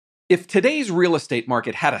If today's real estate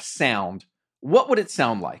market had a sound, what would it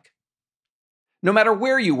sound like? No matter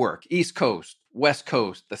where you work, East Coast, West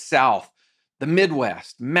Coast, the South, the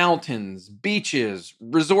Midwest, mountains, beaches,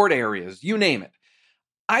 resort areas, you name it,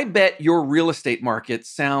 I bet your real estate market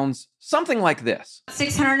sounds something like this.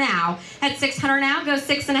 600 now. At 600 now, go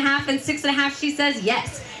 6.5, and 6.5, she says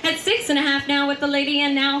yes. At 6.5 now with the lady,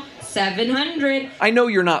 and now 700. I know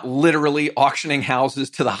you're not literally auctioning houses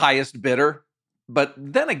to the highest bidder, but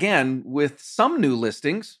then again, with some new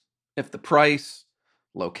listings, if the price,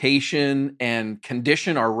 location, and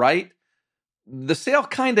condition are right, the sale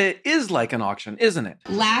kind of is like an auction, isn't it?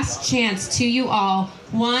 Last chance to you all.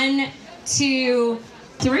 1, 2,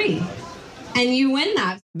 3. And you win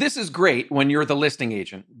that. This is great when you're the listing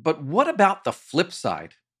agent, but what about the flip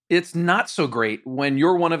side? It's not so great when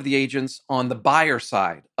you're one of the agents on the buyer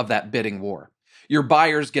side of that bidding war. Your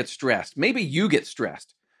buyers get stressed. Maybe you get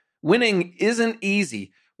stressed. Winning isn't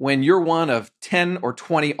easy when you're one of 10 or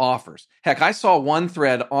 20 offers. Heck, I saw one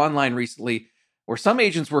thread online recently where some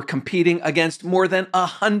agents were competing against more than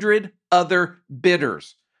 100 other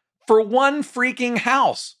bidders for one freaking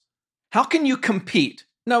house. How can you compete?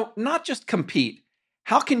 No, not just compete.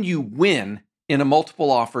 How can you win in a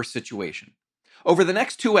multiple offer situation? Over the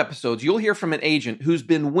next 2 episodes, you'll hear from an agent who's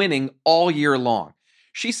been winning all year long.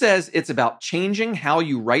 She says it's about changing how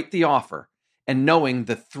you write the offer and knowing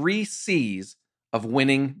the 3 C's of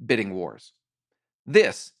winning bidding wars.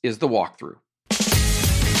 This is The Walkthrough.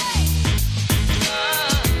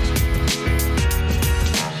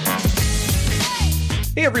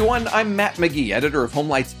 Hey everyone, I'm Matt McGee, editor of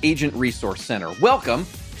HomeLight's Agent Resource Center. Welcome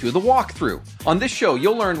to The Walkthrough. On this show,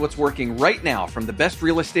 you'll learn what's working right now from the best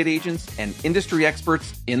real estate agents and industry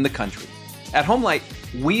experts in the country. At HomeLight,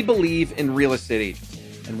 we believe in real estate agents,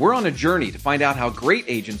 and we're on a journey to find out how great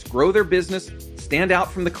agents grow their business, stand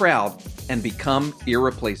out from the crowd, and become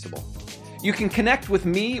irreplaceable. You can connect with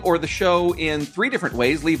me or the show in 3 different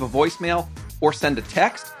ways. Leave a voicemail or send a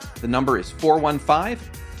text. The number is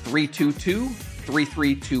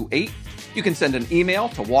 415-322-3328. You can send an email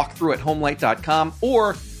to walkthrough@homelight.com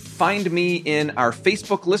or find me in our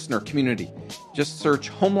Facebook listener community. Just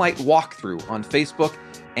search HomeLight Walkthrough on Facebook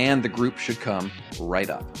and the group should come right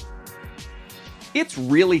up. It's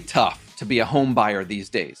really tough to be a home buyer these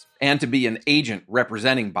days and to be an agent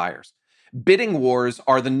representing buyers. Bidding wars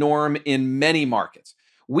are the norm in many markets.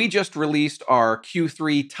 We just released our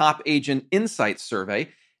Q3 Top Agent Insights survey,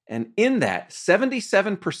 and in that,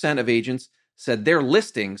 77% of agents said their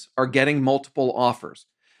listings are getting multiple offers.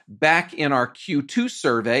 Back in our Q2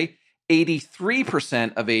 survey,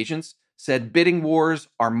 83% of agents said bidding wars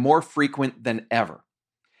are more frequent than ever.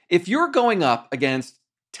 If you're going up against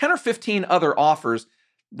 10 or 15 other offers,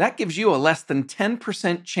 that gives you a less than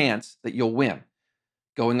 10% chance that you'll win.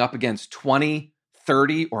 Going up against 20,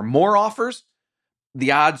 30, or more offers, the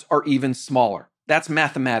odds are even smaller. That's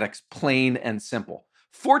mathematics, plain and simple.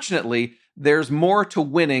 Fortunately, there's more to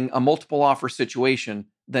winning a multiple offer situation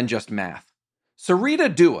than just math.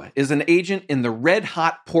 Sarita Dua is an agent in the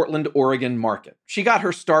red-hot Portland, Oregon market. She got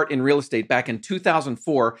her start in real estate back in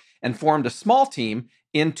 2004 and formed a small team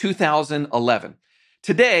in 2011.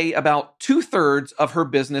 Today, about 2/3 of her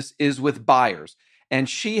business is with buyers, and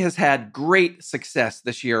she has had great success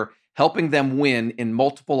this year helping them win in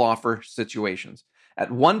multiple offer situations. At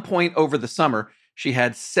one point over the summer, she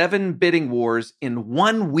had 7 bidding wars in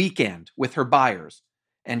one weekend with her buyers,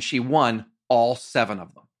 and she won all 7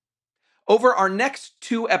 of them. Over our next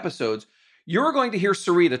 2 episodes, you're going to hear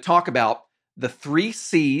Sarita talk about the 3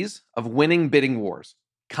 C's of winning bidding wars: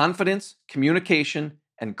 confidence, communication,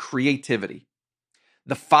 and creativity.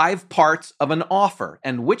 The 5 parts of an offer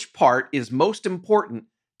and which part is most important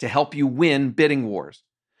to help you win bidding wars.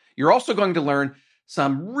 You're also going to learn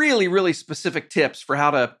some really specific tips for how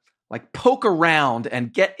to poke around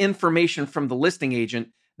and get information from the listing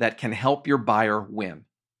agent that can help your buyer win.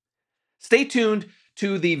 Stay tuned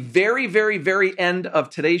to the very end of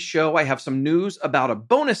today's show. I have some news about a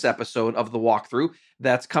bonus episode of The Walkthrough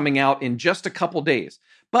that's coming out in just a couple days.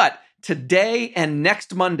 But today and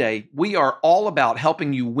next Monday, we are all about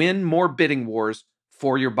helping you win more bidding wars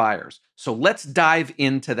for your buyers. So let's dive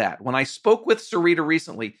into that. When I spoke with Sarita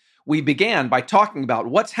recently, we began by talking about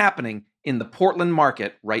what's happening in the Portland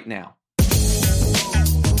market right now.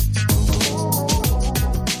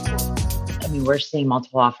 I mean, we're seeing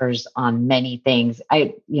multiple offers on many things.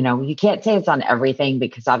 You can't say it's on everything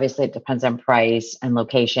because obviously it depends on price and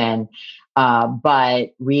location.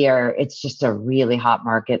 But it's just a really hot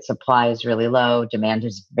market. Supply is really low. Demand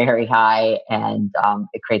is very high. And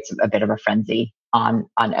it creates a bit of a frenzy on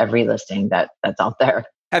every listing that's out there.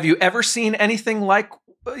 Have you ever seen anything like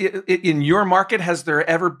in your market, has there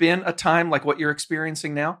ever been a time like what you're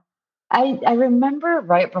experiencing now? I remember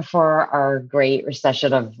right before our great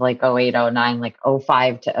recession of like 08, 09, like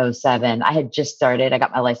 05 to 07, I had just started. I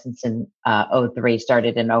got my license in 03,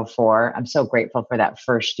 started in 04. I'm so grateful for that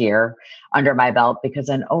first year under my belt because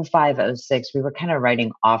in 05, 06, we were kind of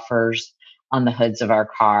writing offers on the hoods of our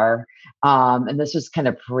car. And this was kind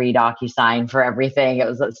of pre-DocuSign for everything. It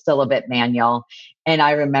was still a bit manual. And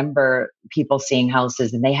I remember people seeing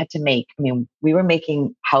houses and they had to we were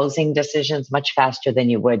making housing decisions much faster than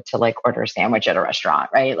you would to like order a sandwich at a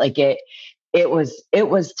restaurant, right? Like it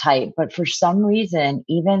was tight. But for some reason,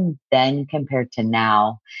 even then compared to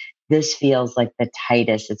now, this feels like the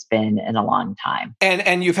tightest it's been in a long time.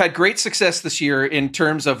 And you've had great success this year in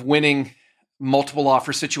terms of winning multiple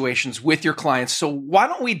offer situations with your clients. So why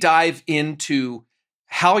don't we dive into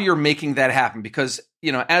how you're making that happen? Because,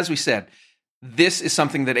 as we said, this is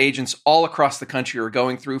something that agents all across the country are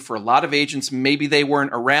going through. For a lot of agents, maybe they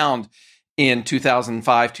weren't around in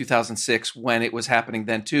 2005, 2006 when it was happening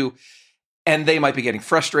then too. And they might be getting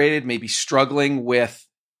frustrated, maybe struggling with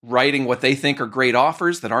writing what they think are great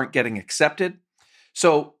offers that aren't getting accepted.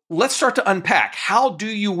 So let's start to unpack. How do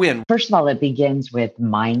you win? First of all, it begins with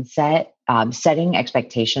mindset, setting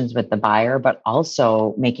expectations with the buyer, but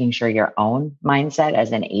also making sure your own mindset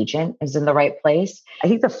as an agent is in the right place. I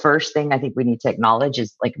think the first thing I think we need to acknowledge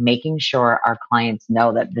is like making sure our clients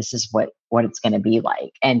know that this is what it's going to be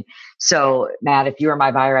like. And so, Matt, if you were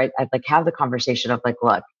my buyer, I'd like have the conversation of like,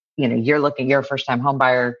 look, you're a first time home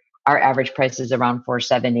buyer. Our average price is around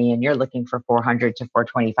 $470 and you're looking for $400 to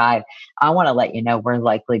 $425. I want to let you know we're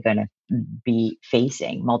likely going to be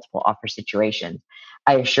facing multiple offer situations.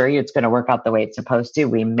 I assure you it's going to work out the way it's supposed to.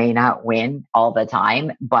 We may not win all the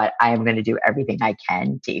time, but I am going to do everything I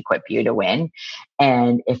can to equip you to win.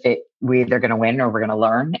 And if we're either going to win or we're going to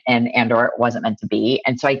learn or it wasn't meant to be.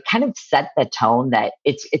 And so I kind of set the tone that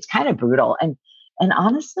it's kind of brutal. And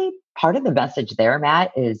honestly, part of the message there,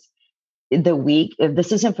 Matt, is if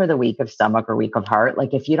this isn't for the weak of stomach or weak of heart,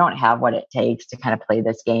 like if you don't have what it takes to kind of play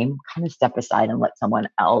this game, kind of step aside and let someone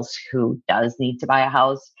else who does need to buy a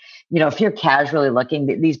house, if you're casually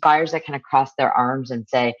looking, these buyers that kind of cross their arms and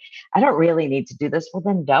say, I don't really need to do this. Well,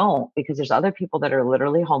 then don't, because there's other people that are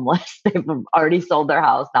literally homeless. They've already sold their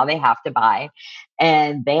house. Now they have to buy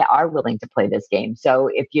and they are willing to play this game. So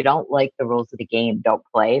if you don't like the rules of the game, don't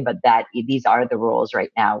play. But these are the rules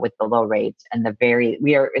right now with the low rates and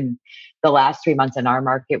we are in the last 3 months in our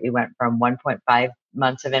market, we went from 1.5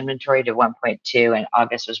 months of inventory to 1.2 and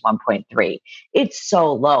August was 1.3. It's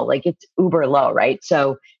so low, like it's uber low, right?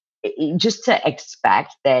 So just to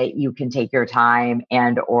expect that you can take your time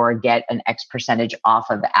and or get an X percentage off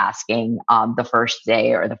of asking the first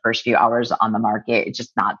day or the first few hours on the market, it's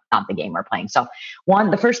just not the game we're playing. So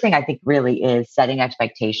the first thing I think really is setting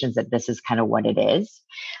expectations that this is kind of what it is.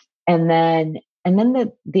 And then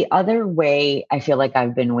the other way I feel like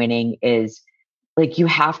I've been winning is like you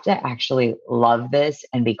have to actually love this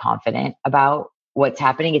and be confident about what's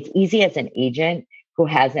happening. It's easy as an agent who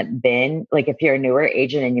hasn't been, like if you're a newer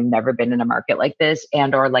agent and you've never been in a market like this,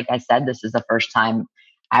 and or like I said, this is the first time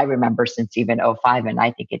I remember since even 05, and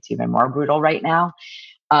I think it's even more brutal right now.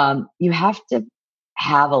 You have to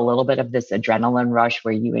have a little bit of this adrenaline rush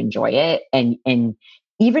where you enjoy it. And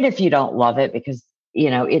even if you don't love it, because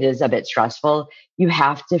it is a bit stressful, you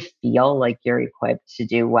have to feel like you're equipped to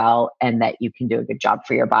do well and that you can do a good job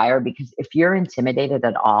for your buyer. Because if you're intimidated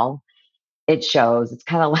at all, it shows. It's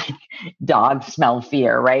kind of like dogs smell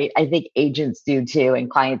fear, right? I think agents do too, and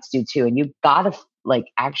clients do too. And you've got to like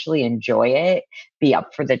actually enjoy it, be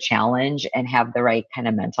up for the challenge, and have the right kind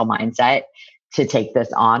of mental mindset to take this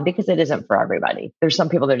on, because it isn't for everybody. There's some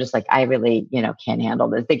people that are just like, I really, can't handle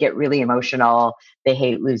this. They get really emotional. They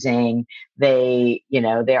hate losing.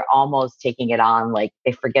 They're almost taking it on. Like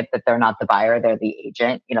they forget that they're not the buyer, they're the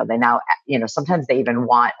agent. They now, sometimes they even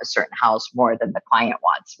want a certain house more than the client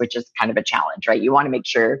wants, which is kind of a challenge, right? You want to make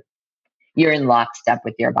sure you're in lockstep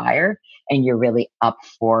with your buyer and you're really up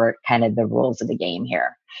for kind of the rules of the game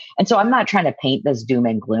here. And so I'm not trying to paint this doom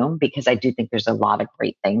and gloom, because I do think there's a lot of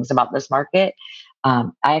great things about this market. I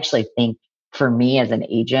actually think for me as an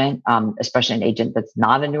agent, especially an agent that's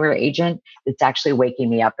not a newer agent, it's actually waking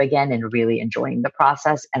me up again and really enjoying the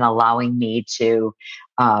process and allowing me to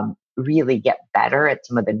really get better at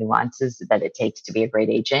some of the nuances that it takes to be a great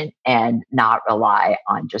agent and not rely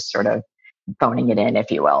on just sort of phoning it in, if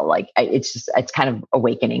you will. Like it's kind of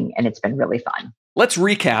awakening, and it's been really fun. Let's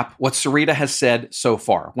recap what Sarita has said so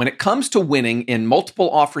far. When it comes to winning in multiple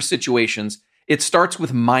offer situations, it starts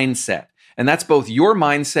with mindset. And that's both your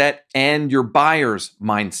mindset and your buyer's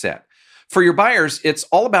mindset. For your buyers, it's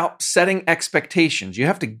all about setting expectations. You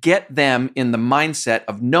have to get them in the mindset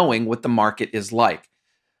of knowing what the market is like.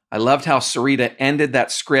 I loved how Sarita ended that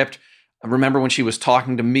script. I remember when she was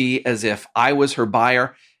talking to me as if I was her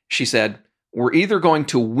buyer, she said, "We're either going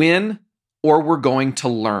to win or we're going to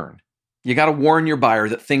learn." You got to warn your buyer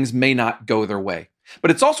that things may not go their way.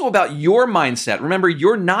 But it's also about your mindset. Remember,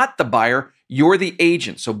 you're not the buyer, you're the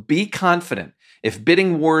agent. So be confident. If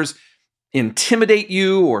bidding wars intimidate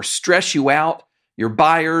you or stress you out, your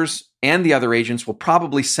buyers and the other agents will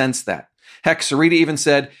probably sense that. Heck, Sarita even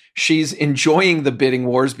said she's enjoying the bidding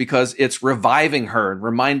wars because it's reviving her and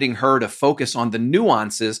reminding her to focus on the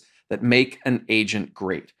nuances that make an agent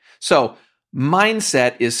great. So,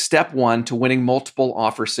 mindset is step one to winning multiple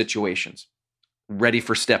offer situations. Ready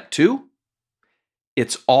for step two?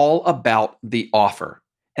 It's all about the offer.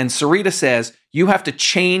 And Sarita says you have to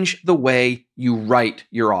change the way you write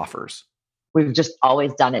your offers. We've just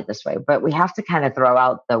always done it this way, but we have to kind of throw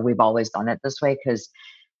out the we've always done it this way, because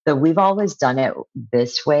the we've always done it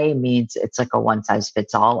this way means it's like a one size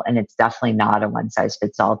fits all. And it's definitely not a one size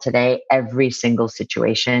fits all today. Every single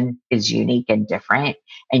situation is unique and different,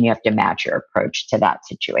 and you have to match your approach to that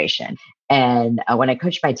situation. And when I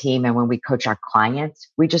coach my team and when we coach our clients,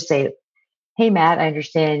 we just say, "Hey, Matt, I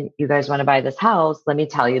understand you guys want to buy this house. Let me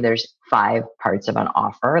tell you, there's 5 parts of an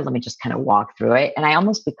offer. Let me just kind of walk through it." And I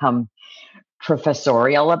almost become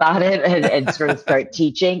professorial about it and sort of start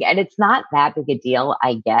teaching. And it's not that big a deal,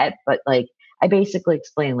 I get, but like I basically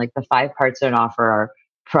explain like the 5 parts of an offer are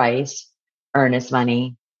price, earnest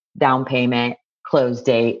money, down payment, close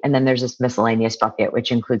date. And then there's this miscellaneous bucket,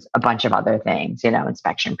 which includes a bunch of other things,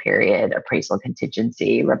 inspection period, appraisal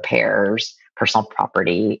contingency, repairs, personal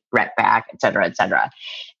property, rent back, et cetera, et cetera.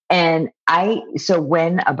 And so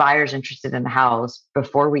when a buyer's interested in the house,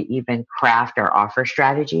 before we even craft our offer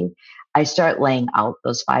strategy, I start laying out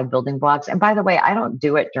those 5 building blocks. And by the way, I don't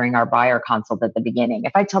do it during our buyer consult at the beginning.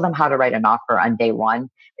 If I tell them how to write an offer on day one,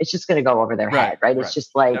 it's just going to go over their head, right? It's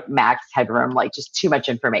just like max headroom, like just too much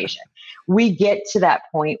information. We get to that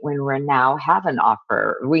point when we now have an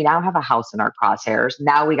offer. We now have a house in our crosshairs.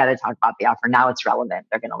 Now we got to talk about the offer. Now it's relevant.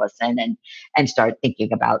 They're going to listen and start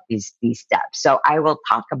thinking about these steps. So I will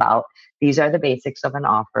talk about, these are the basics of an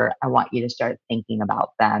offer. I want you to start thinking about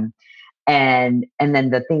them. And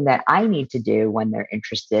then the thing that I need to do when they're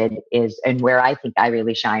interested is, and where I think I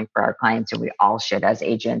really shine for our clients, and we all should as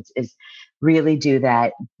agents, is really do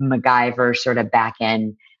that MacGyver sort of back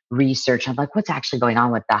end research on like what's actually going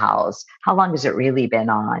on with the house. How long has it really been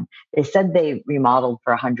on? They said they remodeled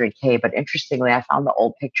for $100K, but interestingly, I found the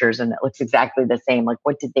old pictures and it looks exactly the same. Like,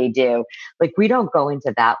 what did they do? Like, we don't go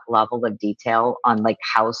into that level of detail on like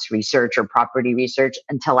house research or property research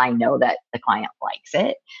until I know that the client likes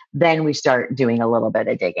it. Then we start doing a little bit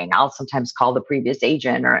of digging. I'll sometimes call the previous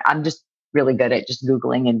agent, or I'm just really good at just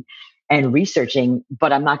Googling and researching,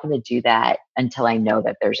 but I'm not going to do that until I know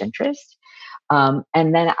that there's interest.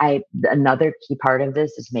 And then another key part of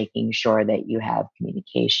this is making sure that you have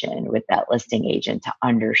communication with that listing agent to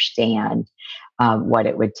understand what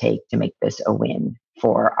it would take to make this a win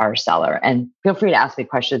for our seller. And feel free to ask me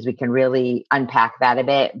questions. We can really unpack that a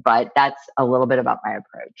bit, but that's a little bit about my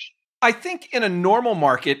approach. I think in a normal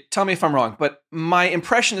market, tell me if I'm wrong, but my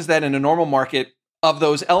impression is that in a normal market, of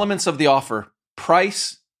those elements of the offer,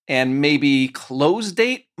 price and maybe close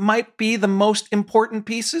date might be the most important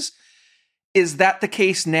pieces. Is that the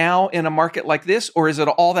case now in a market like this, or is it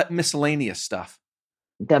all that miscellaneous stuff?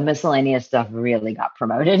 The miscellaneous stuff really got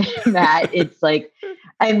promoted, Matt. It's like,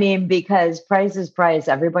 because price is price.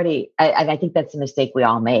 Everybody, and I think that's a mistake we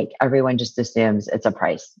all make. Everyone just assumes it's a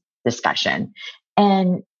price discussion.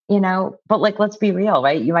 And but like, let's be real,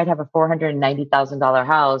 right? You might have a $490,000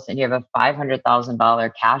 house and you have a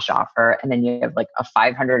 $500,000 cash offer. And then you have like a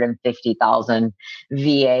 $550,000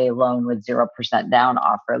 VA loan with 0% down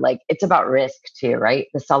offer. Like, it's about risk too, right?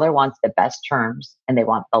 The seller wants the best terms and they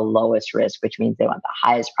want the lowest risk, which means they want the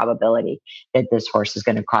highest probability that this horse is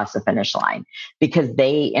going to cross the finish line, because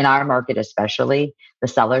in our market, especially, the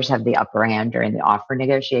sellers have the upper hand during the offer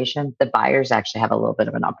negotiation. The buyers actually have a little bit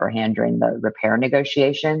of an upper hand during the repair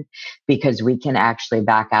negotiation, because we can actually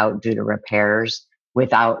back out due to repairs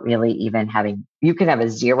without really even you can have a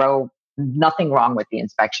zero, nothing wrong with the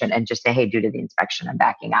inspection, and just say, "Hey, due to the inspection, I'm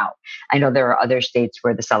backing out." I know there are other states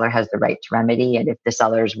where the seller has the right to remedy. And if the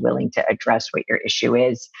seller is willing to address what your issue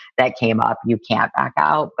is that came up, you can't back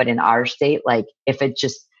out. But in our state, like if it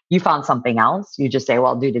just, you found something else, you just say,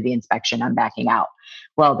 "Well, due to the inspection, I'm backing out."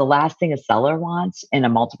 Well, the last thing a seller wants in a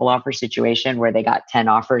multiple offer situation where they got 10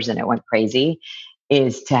 offers and it went crazy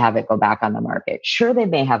is to have it go back on the market. Sure, they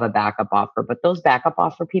may have a backup offer, but those backup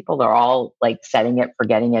offer people are all like setting it,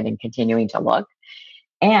 forgetting it, and continuing to look.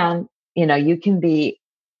 And,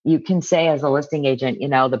 you can say as a listing agent,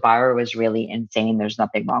 the buyer was really insane. There's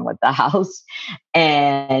nothing wrong with the house.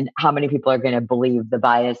 And how many people are going to believe the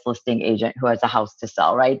biased listing agent who has a house to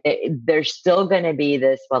sell, right? There's still going to be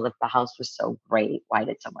this, well, if the house was so great, why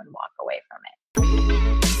did someone walk away from it?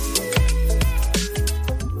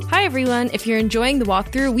 Hi, everyone. If you're enjoying the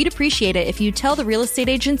walkthrough, we'd appreciate it if you tell the real estate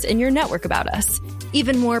agents in your network about us.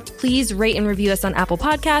 Even more, please rate and review us on Apple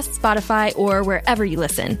Podcasts, Spotify, or wherever you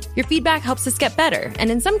listen. Your feedback helps us get better,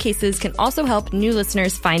 and in some cases can also help new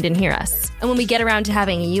listeners find and hear us. And when we get around to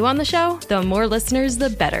having you on the show, the more listeners, the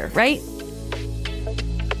better, right?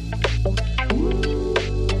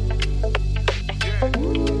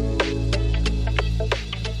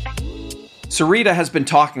 Sarita has been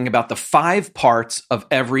talking about the 5 parts of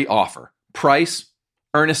every offer: price,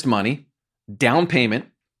 earnest money, down payment,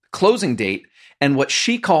 closing date, and what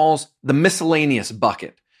she calls the miscellaneous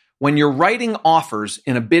bucket. When you're writing offers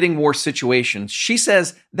in a bidding war situation, she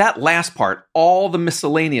says that last part, all the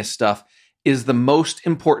miscellaneous stuff, is the most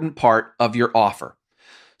important part of your offer.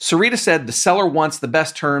 Sarita said the seller wants the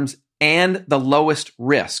best terms and the lowest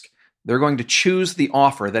risk. They're going to choose the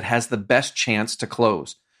offer that has the best chance to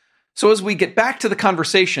close. So as we get back to the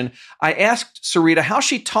conversation, I asked Sarita how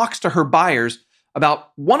she talks to her buyers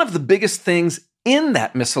about one of the biggest things in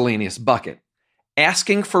that miscellaneous bucket: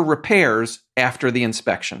 asking for repairs after the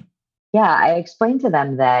inspection. Yeah, I explained to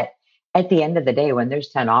them that at the end of the day, when there's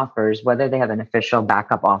 10 offers, whether they have an official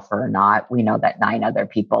backup offer or not, we know that 9 other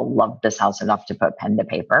people love this house enough to put pen to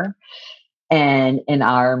paper. And in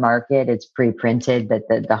our market, it's pre-printed that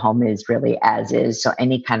the home is really as is. So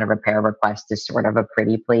any kind of repair request is sort of a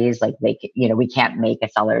pretty please. Like we can't make a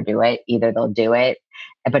seller do it. Either they'll do it,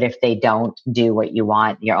 but if they don't do what you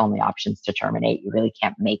want, your only option is to terminate. You really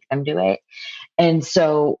can't make them do it. And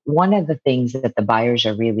so one of the things that the buyers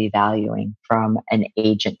are really valuing from an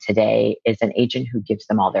agent today is an agent who gives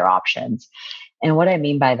them all their options. And what I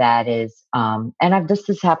mean by that is, this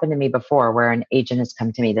has happened to me before, where an agent has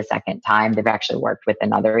come to me the second time. They've actually worked with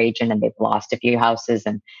another agent and they've lost a few houses,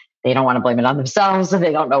 and they don't want to blame it on themselves. And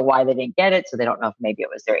they don't know why they didn't get it. So they don't know if maybe it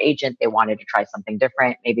was their agent. They wanted to try something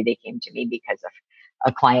different. Maybe they came to me because of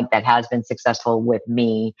a client that has been successful with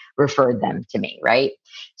me referred them to me, right?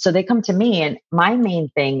 So they come to me, and my main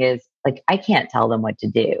thing is, like, I can't tell them what to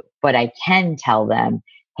do, but I can tell them,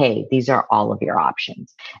 hey, these are all of your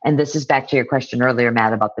options. And this is back to your question earlier,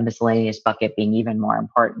 Matt, about the miscellaneous bucket being even more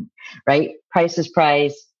important, right? Price is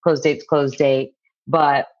price, close date's close date,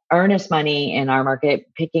 but earnest money in our market,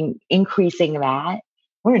 increasing that,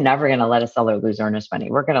 we're never going to let a seller lose earnest money.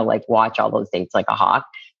 We're going to watch all those dates like a hawk.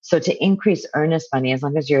 So to increase earnest money, as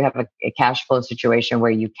long as you have a cash flow situation where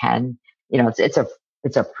you can,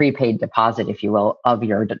 it's a prepaid deposit, if you will, of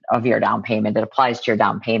your down payment. It applies to your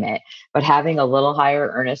down payment. But having a little higher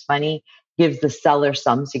earnest money gives the seller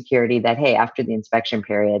some security that, hey, after the inspection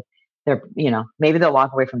period, they're, maybe they'll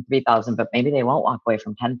walk away from $3,000, but maybe they won't walk away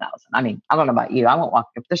from $10,000. I mean, I don't know about you. I won't walk,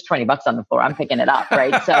 if there's $20 on the floor, I'm picking it up,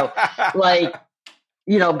 right? So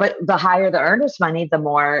but the higher the earnest money, the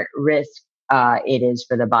more risk it is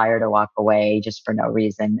for the buyer to walk away just for no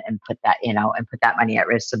reason and put that money at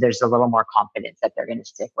risk. So there's a little more confidence that they're going to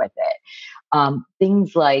stick with it.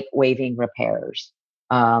 Things like waiving repairs,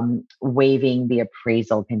 waiving the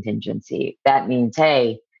appraisal contingency. That means,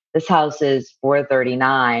 hey, this house is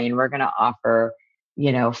 $439. We're going to offer,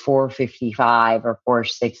 $455 or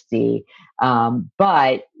 $460.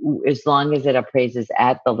 But as long as it appraises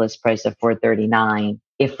at the list price of $439,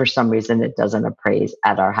 if for some reason it doesn't appraise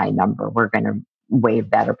at our high number, we're going to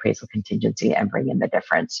waive that appraisal contingency and bring in the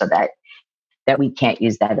difference so that we can't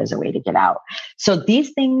use that as a way to get out. So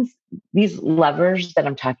these things, these levers that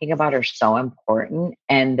I'm talking about are so important,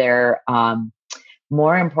 and they're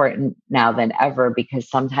more important now than ever because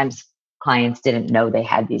sometimes clients didn't know they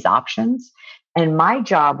had these options. And my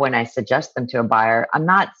job when I suggest them to a buyer, I'm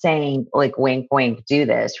not saying like, wink, wink, do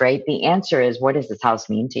this, right? The answer is, what does this house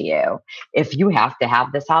mean to you? If you have to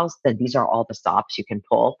have this house, then these are all the stops you can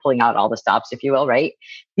pulling out all the stops, if you will, right?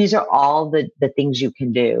 These are all the things you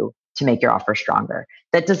can do to make your offer stronger.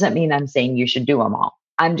 That doesn't mean I'm saying you should do them all.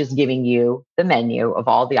 I'm just giving you the menu of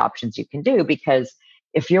all the options you can do, because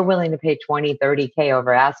if you're willing to pay 20, 30K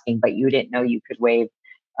over asking, but you didn't know you could waive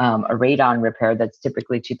a radon repair that's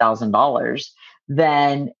typically $2,000,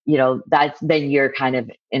 then then you're kind of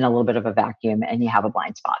in a little bit of a vacuum and you have a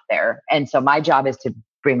blind spot there. And so my job is to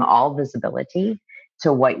bring all visibility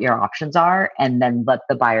to what your options are and then let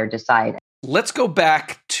the buyer decide. Let's go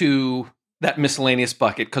back to that miscellaneous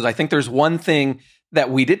bucket, because I think there's one thing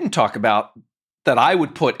that we didn't talk about that I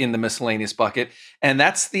would put in the miscellaneous bucket, and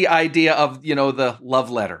that's the idea of, the love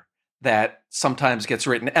letter that sometimes gets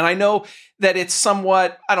written. And I know that it's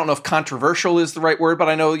somewhat, I don't know if controversial is the right word, but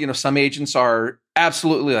I know, some agents are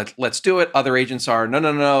absolutely, let's do it. Other agents are,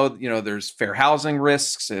 no, there's fair housing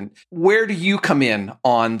risks. And where do you come in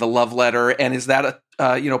on the love letter? And is that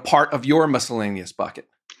part of your miscellaneous bucket?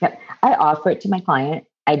 Yep. I offer it to my client.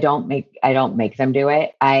 I don't make them do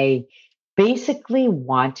it. I basically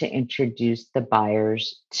want to introduce the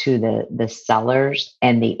buyers to the sellers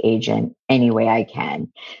and the agent any way I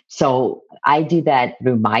can. So I do that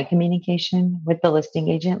through my communication with the listing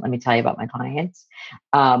agent. Let me tell you about my clients.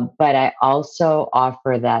 But I also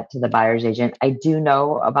offer that to the buyer's agent. I do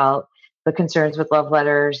know about the concerns with love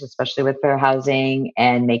letters, especially with fair housing,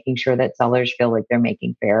 and making sure that sellers feel like they're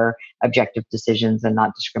making fair, objective decisions and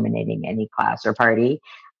not discriminating any class or party.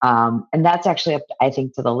 And that's actually up, I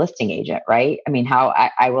think, to the listing agent, right? I mean,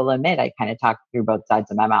 I will admit, I kind of talk through both sides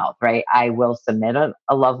of my mouth, right? I will submit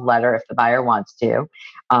a love letter if the buyer wants to.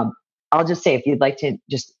 I'll just say, if you'd like to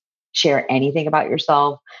just share anything about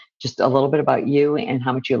yourself, just a little bit about you and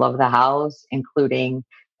how much you love the house, including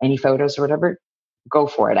any photos or whatever, go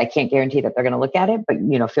for it. I can't guarantee that they're going to look at it, but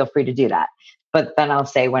feel free to do that. But then I'll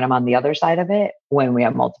say, when I'm on the other side of it, when we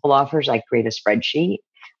have multiple offers, I create a spreadsheet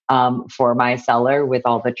for my seller with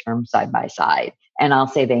all the terms side by side. And I'll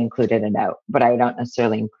say they included a note, but I don't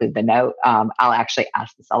necessarily include the note. I'll actually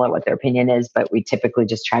ask the seller what their opinion is, but we typically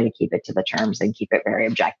just try to keep it to the terms and keep it very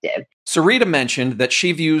objective. Sarita mentioned that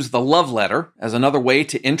she views the love letter as another way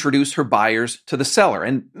to introduce her buyers to the seller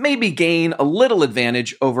and maybe gain a little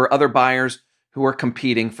advantage over other buyers who are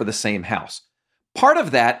competing for the same house. Part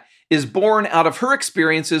of that is born out of her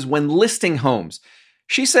experiences when listing homes.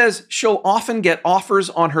 She says she'll often get offers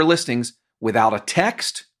on her listings without a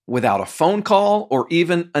text, without a phone call, or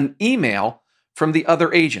even an email from the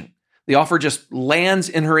other agent. The offer just lands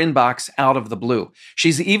in her inbox out of the blue.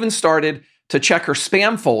 She's even started to check her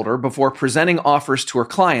spam folder before presenting offers to her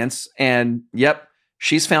clients, and yep,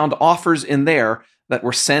 she's found offers in there that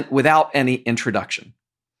were sent without any introduction.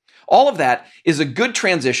 All of that is a good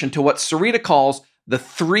transition to what Sarita calls the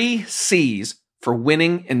 3 C's for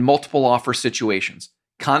winning in multiple offer situations: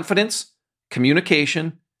 confidence,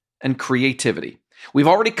 communication, and creativity. We've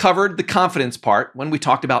already covered the confidence part when we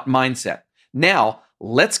talked about mindset. Now,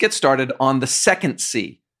 let's get started on the second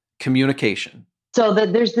C, communication. So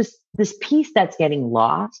there's this piece that's getting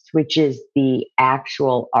lost, which is the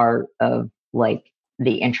actual art of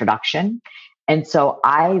the introduction. And so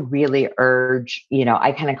I really urge,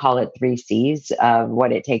 I kind of call it 3 C's of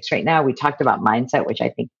what it takes right now. We talked about mindset, which I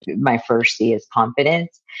think my first C is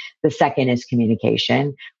confidence. The second is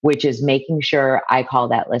communication, which is making sure I call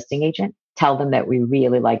that listing agent, tell them that we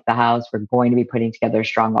really like the house. We're going to be putting together a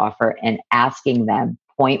strong offer, and asking them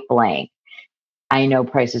point blank, I know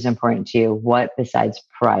price is important to you. What besides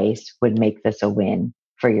price would make this a win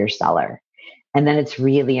for your seller? And then it's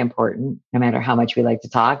really important, no matter how much we like to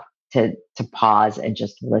talk, to pause and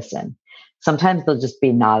just listen. Sometimes they'll just be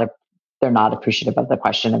they're not appreciative of the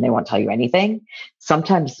question and they won't tell you anything.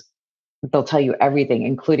 Sometimes they'll tell you everything,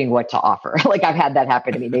 including what to offer. I've had that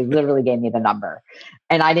happen to me. They literally gave me the number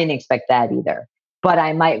and I didn't expect that either. But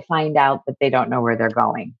I might find out that they don't know where they're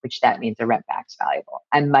going, which that means the rent back's valuable.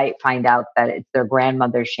 I might find out that it's their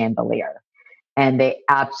grandmother's chandelier and they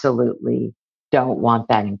absolutely don't want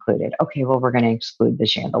that included. Okay, well, we're going to exclude the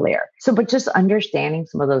chandelier. So, but just understanding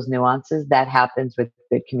some of those nuances that happens with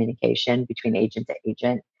good communication between agent to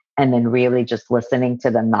agent, and then really just listening to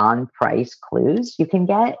the non-price clues you can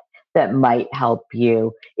get that might help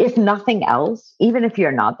you. If nothing else, even if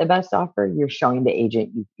you're not the best offer, you're showing the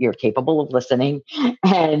agent you're capable of listening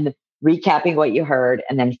and recapping what you heard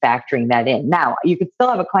and then factoring that in. Now, you could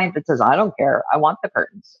still have a client that says, I don't care, I want the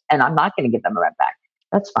curtains, and I'm not going to give them a rent back.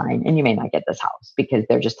 That's fine. And you may not get this house because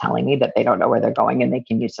they're just telling me that they don't know where they're going and they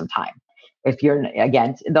can use some time. If you're,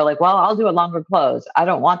 again, they're like, well, I'll do a longer close. I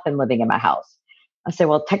don't want them living in my house. I say,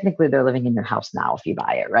 well, technically they're living in your house now if you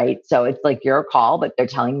buy it, right? So it's like your call, but they're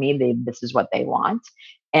telling me this is what they want.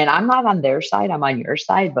 And I'm not on their side, I'm on your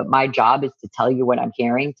side, but my job is to tell you what I'm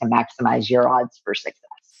hearing to maximize your odds for success.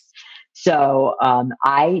 So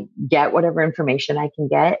I get whatever information I can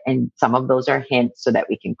get, and some of those are hints so that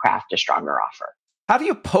we can craft a stronger offer. How do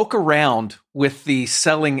you poke around with the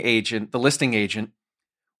selling agent, the listing agent,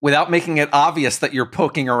 without making it obvious that you're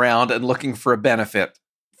poking around and looking for a benefit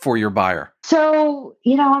for your buyer? So,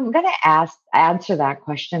 I'm going to answer that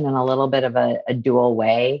question in a little bit of a dual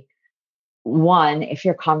way. One, if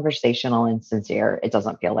you're conversational and sincere, it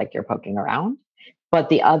doesn't feel like you're poking around. But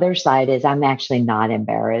the other side is I'm actually not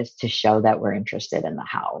embarrassed to show that we're interested in the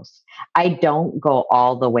house. I don't go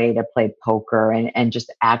all the way to play poker and just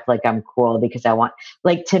act like I'm cool because I want,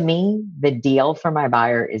 like, to me, the deal for my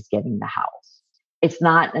buyer is getting the house. It's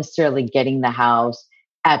not necessarily getting the house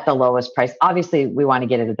at the lowest price. Obviously, we want to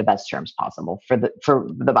get it at the best terms possible for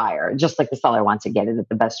the buyer, just like the seller wants to get it at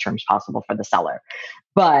the best terms possible for the seller.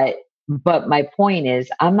 But my point is,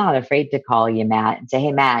 I'm not afraid to call you, Matt, and say,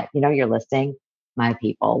 hey, Matt, your listing, my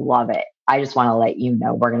people love it. I just want to let you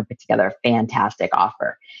know we're going to put together a fantastic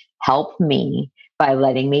offer. Help me by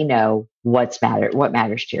letting me know what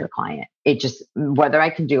matters to your client. It just, whether I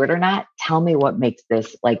can do it or not, tell me what makes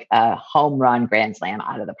this like a home run grand slam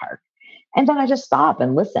out of the park. And then I just stop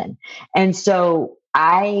and listen. And so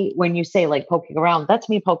when you say like poking around, that's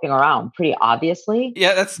me poking around pretty obviously.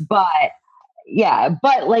 Yeah,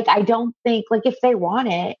 but like, I don't think, like, if they want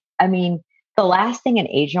it, I mean, the last thing an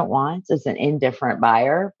agent wants is an indifferent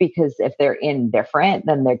buyer, because if they're indifferent,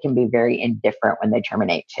 then they can be very indifferent when they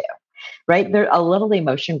terminate too, right? A little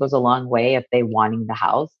emotion goes a long way if they wanting the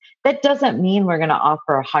house. That doesn't mean we're going to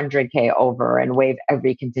offer $100K over and waive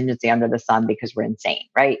every contingency under the sun because we're insane,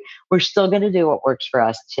 right? We're still going to do what works for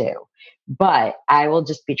us too. But I will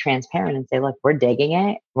just be transparent and say, look, we're digging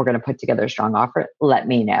it. We're going to put together a strong offer. Let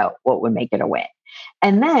me know what would make it a win.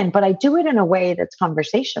 And then, but I do it in a way that's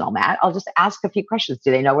conversational, Matt. I'll just ask a few questions.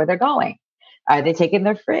 Do they know where they're going? Are they taking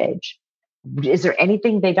their fridge? Is there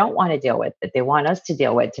anything they don't want to deal with that they want us to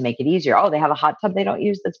deal with to make it easier? Oh, they have a hot tub they don't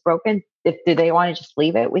use that's broken. Do they want to just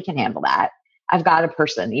leave it? We can handle that. I've got a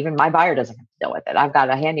person, even my buyer doesn't have to deal with it. I've got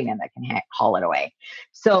a handyman that can haul it away.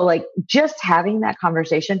 So like, just having that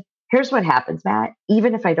conversation, here's what happens, Matt.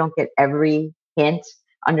 Even if I don't get every hint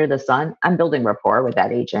under the sun, I'm building rapport with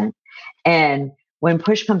that agent. And when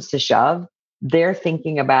push comes to shove, they're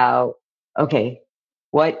thinking about, okay,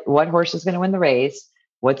 what horse is going to win the race?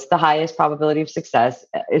 What's the highest probability of success,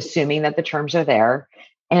 assuming that the terms are there?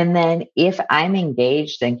 And then if I'm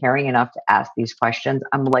engaged and caring enough to ask these questions,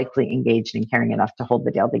 I'm likely engaged and caring enough to hold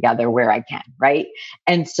the deal together where I can, right?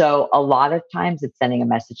 And so a lot of times it's sending a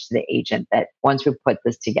message to the agent that once we put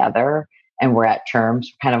this together and we're at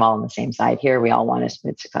terms, we're kind of all on the same side here. We all want a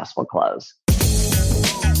smooth, successful close.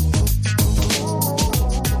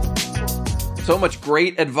 So much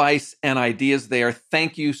great advice and ideas there.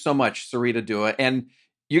 Thank you so much, Sarita Dua. And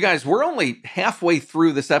you guys, we're only halfway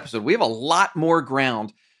through this episode. We have a lot more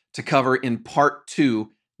ground to cover in part 2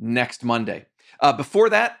 next Monday. Before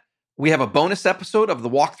that, we have a bonus episode of the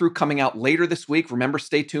walkthrough coming out later this week. Remember,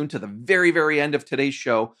 stay tuned to the very, very end of today's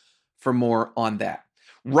show for more on that.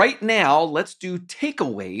 Right now, let's do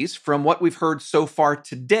takeaways from what we've heard so far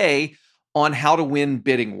today on how to win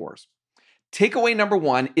bidding wars. Takeaway number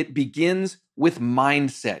 1, it begins with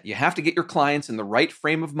mindset. You have to get your clients in the right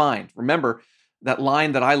frame of mind. Remember that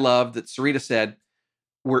line that I loved that Sarita said,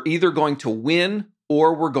 we're either going to win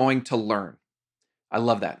or we're going to learn. I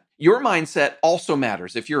love that. Your mindset also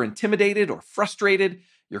matters. If you're intimidated or frustrated,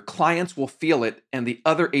 your clients will feel it and the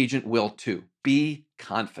other agent will too. Be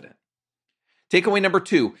confident. Takeaway number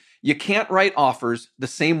 2, you can't write offers the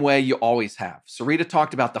same way you always have. Sarita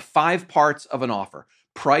talked about the 5 parts of an offer: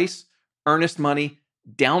 price, earnest money,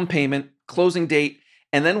 down payment, closing date,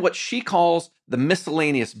 and then what she calls the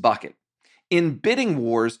miscellaneous bucket. In bidding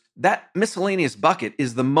wars, that miscellaneous bucket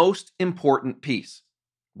is the most important piece.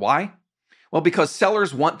 Why? Well, because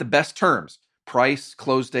sellers want the best terms, price,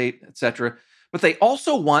 close date, etc., but they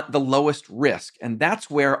also want the lowest risk, and that's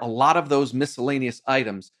where a lot of those miscellaneous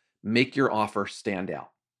items make your offer stand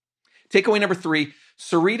out. Takeaway number 3,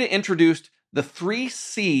 Sarita introduced the 3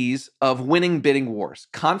 C's of winning bidding wars: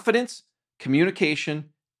 confidence, communication,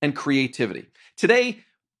 and creativity. Today,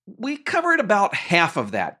 we covered about half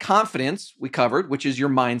of that. Confidence, we covered, which is your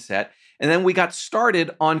mindset, and then we got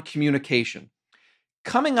started on communication.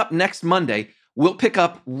 Coming up next Monday, we'll pick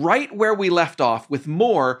up right where we left off with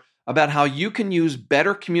more about how you can use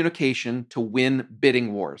better communication to win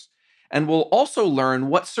bidding wars. And we'll also learn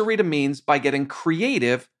what Sarita means by getting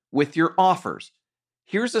creative with your offers.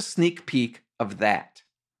 Here's a sneak peek of that.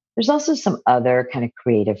 There's also some other kind of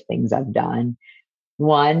creative things I've done.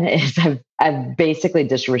 One is I've basically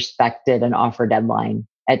disrespected an offer deadline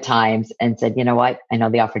at times and said, you know what? I know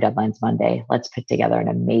the offer deadline's Monday. Let's put together an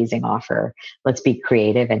amazing offer. Let's be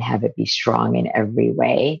creative and have it be strong in every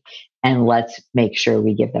way. And let's make sure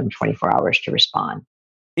we give them 24 hours to respond.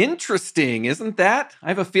 Interesting, isn't that? I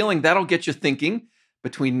have a feeling that'll get you thinking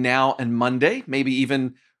between now and Monday, maybe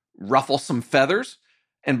even ruffle some feathers.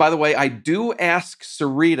 And by the way, I do ask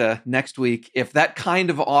Sarita next week if that kind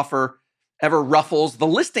of offer ever ruffles the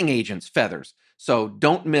listing agent's feathers. So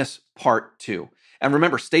don't miss part 2. And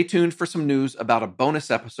remember, stay tuned for some news about a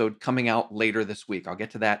bonus episode coming out later this week. I'll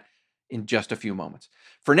get to that in just a few moments.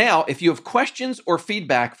 For now, if you have questions or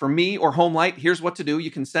feedback for me or Homelight, here's what to do.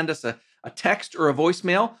 You can send us a text or a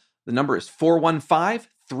voicemail. The number is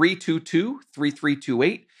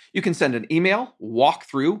 415-322-3328. You can send an email,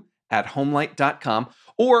 walkthrough@homelight.com,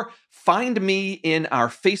 or find me in our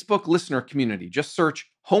Facebook listener community. Just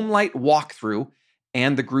search Homelight Walkthrough,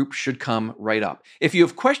 and the group should come right up. If you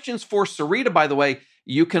have questions for Sarita, by the way,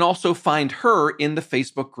 you can also find her in the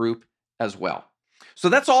Facebook group as well. So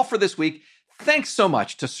that's all for this week. Thanks so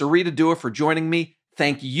much to Sarita Dua for joining me.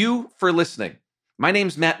 Thank you for listening. My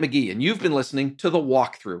name's Matt McGee, and you've been listening to The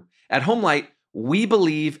Walkthrough. At Homelight, we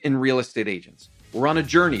believe in real estate agents. We're on a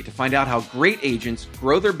journey to find out how great agents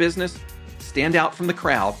grow their business, stand out from the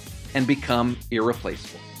crowd, and become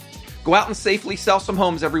irreplaceable. Go out and safely sell some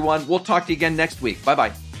homes, everyone. We'll talk to you again next week.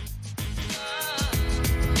 Bye-bye.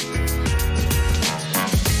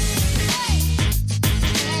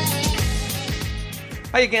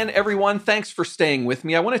 Hi again, everyone. Thanks for staying with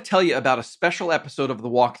me. I want to tell you about a special episode of The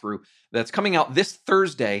Walkthrough that's coming out this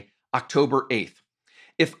Thursday, October 8th.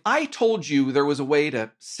 If I told you there was a way to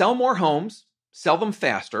sell more homes, sell them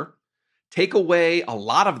faster, take away a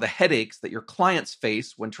lot of the headaches that your clients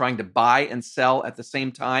face when trying to buy and sell at the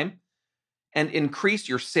same time, and increase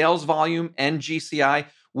your sales volume and GCI,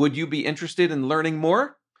 would you be interested in learning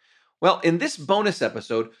more? Well, in this bonus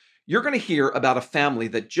episode, you're going to hear about a family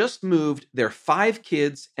that just moved their 5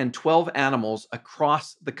 kids and 12 animals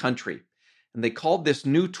across the country. And they called this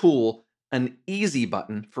new tool an easy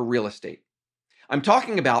button for real estate. I'm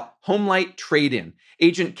talking about Homelight Trade-In.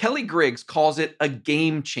 Agent Kelly Griggs calls it a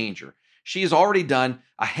game changer. She has already done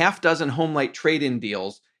a half dozen Homelight Trade-In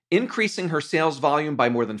deals, increasing her sales volume by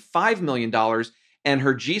more than $5 million and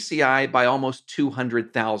her GCI by almost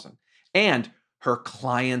 $200,000. And her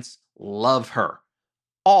clients love her.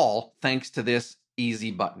 All thanks to this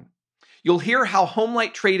easy button. You'll hear how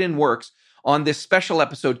Homelight Trade-In works on this special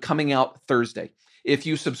episode coming out Thursday. If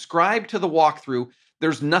you subscribe to The Walkthrough,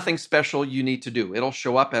 there's nothing special you need to do. It'll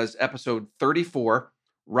show up as episode 34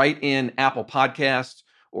 right in Apple Podcasts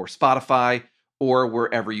or Spotify or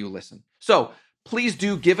wherever you listen. So please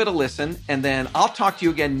do give it a listen, and then I'll talk to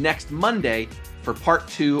you again next Monday for part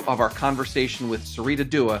 2 of our conversation with Sarita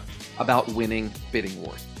Dua about winning bidding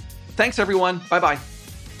wars. Thanks, everyone. Bye-bye.